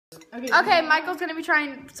Okay, Michael's gonna be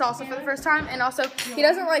trying salsa for the first time, and also he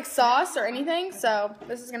doesn't like sauce or anything, so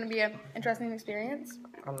this is gonna be an interesting experience.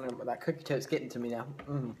 I don't know, but that cookie toast's getting to me now.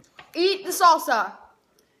 Eat the salsa.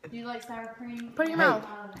 Do you like sour cream? Put it in your mouth.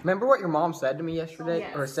 Remember what your mom said to me yesterday,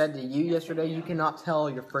 Yes. or said to you yesterday? You cannot tell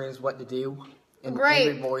your friends what to do in Great.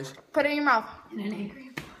 angry voice. Put it in your mouth. In an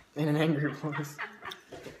angry In an angry voice.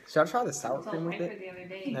 Should I try the sour cream with it? the other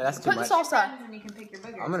day. No, that's too Put the much. salsa. And you can pick your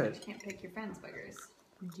boogers. I'm gonna- But you can't pick your friends' boogers.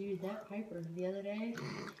 Dude, that Piper the other day,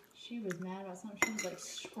 she was mad about something. She was like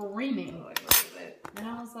screaming. And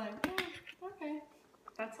I was like, okay.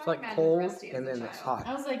 That's It's like cold and then it's hot.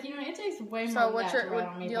 I was like, you know, it takes way more So than what's that your? to ride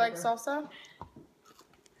on Do me, you like Piper. salsa?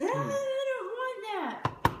 I don't want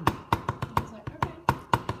that. I was like, okay,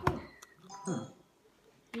 cool.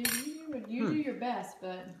 Dude, you do your best,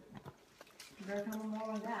 but you better come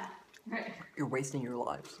more with that. Right. You're wasting your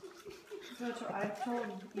lives. So I told,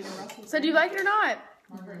 Russell. So do you like it or not?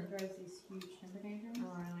 Margaret throws these huge temper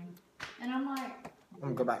tantrums. And I'm like, I'm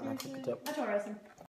gonna go back now. Take a tip. I told Russell,